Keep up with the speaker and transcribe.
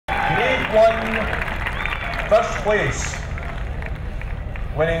won first place,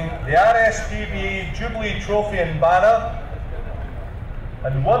 winning the RSPB Jubilee Trophy and Banner,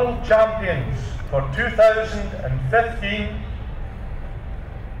 and World Champions for 2015,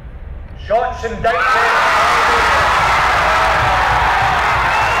 Shotts Dykehead.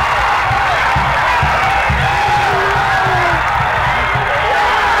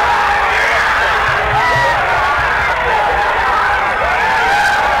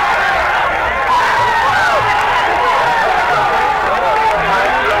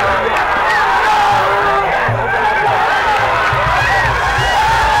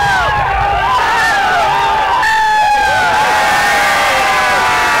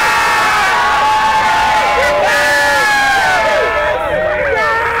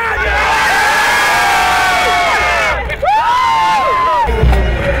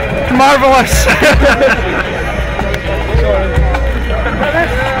 Marvelous! How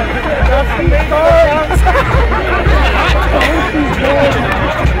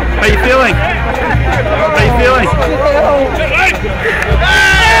are you feeling? How are you feeling?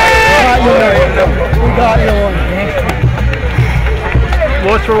 We got you one.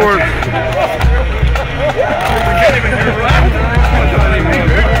 What's for words?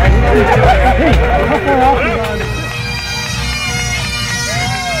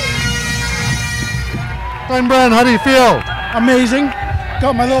 Glenn Brown, how do you feel? Amazing.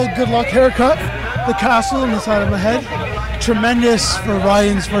 Got my little good luck haircut. The castle on the side of my head. Tremendous for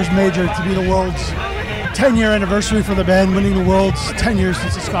Ryan's first major to be the world's 10-year anniversary for the band, winning the world's 10 years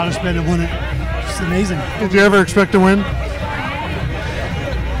since the Scottish band have won it. Just amazing. Did you ever expect to win?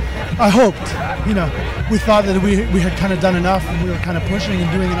 I hoped. You know, we thought that we had kind of done enough and we were kind of pushing and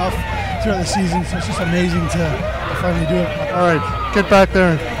doing enough throughout the season, so it's just amazing to finally do it. All right, get back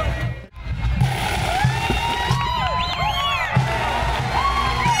there.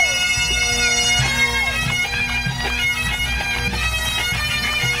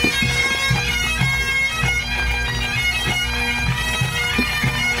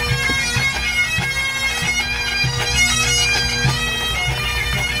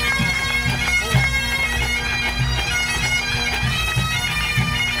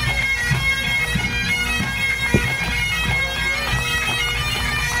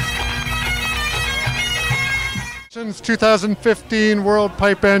 Since 2015 World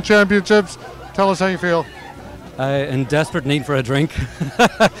Pipe Band Championships, tell us how you feel. In desperate need for a drink.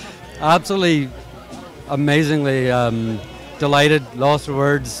 Absolutely, amazingly delighted, lost for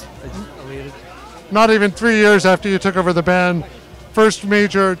words. Elated. Not even 3 years after you took over the band, first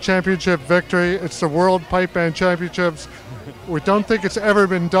major championship victory. It's the World Pipe Band Championships. We don't think it's ever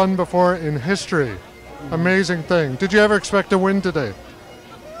been done before in history. Amazing thing. Did you ever expect to win today?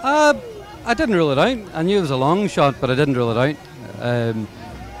 I didn't rule it out. I knew it was a long shot, but I didn't rule it out.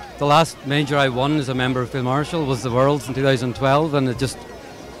 The last major I won as a member of Field Marshal was the Worlds in 2012, and it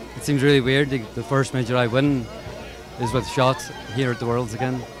seems really weird. The first major I win is with Shotts here at the Worlds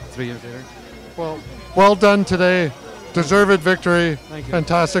again, 3 years later. Well done today. Deserved victory. Thank you.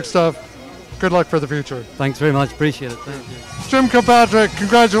 Fantastic stuff. Good luck for the future. Thanks very much. Appreciate it. Thank you. Jim Kilpatrick,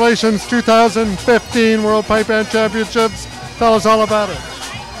 congratulations, 2015 World Pipe Band Championships. Tell us all about it.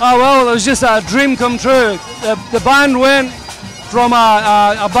 Oh, well, it was just a dream come true. The band went from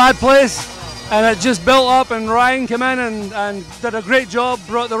a bad place and it just built up, and Ryan came in and did a great job,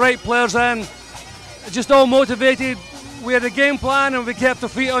 brought the right players in, just all motivated. We had a game plan and we kept our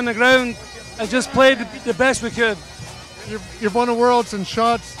feet on the ground and just played the best we could. You've won a Worlds in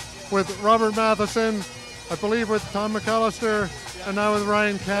Shotts with Robert Matheson, I believe with Tom McAllister, and now with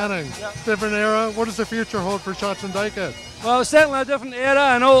Ryan Canning. Yeah. Different era. What does the future hold for Shotts Dykehead? Well, it's certainly a different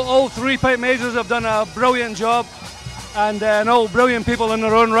era, and all three pipe majors have done a brilliant job, and all brilliant people in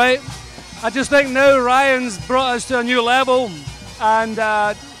their own right. I just think now Ryan's brought us to a new level, and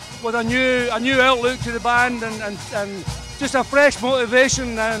with a new outlook to the band, and just a fresh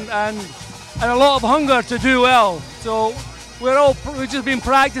motivation and a lot of hunger to do well. So we've just been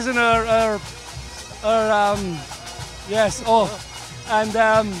practicing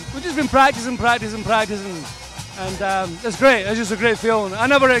we've just been practicing. And it's great. It's just a great feeling. I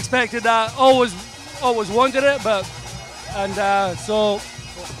never expected that. Always wanted it, but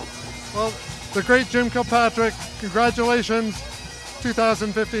Well, the great Jim Kilpatrick. Congratulations,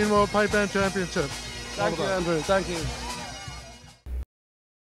 2015 World Pipe Band Championships. Thank you, Andrew. Thank you.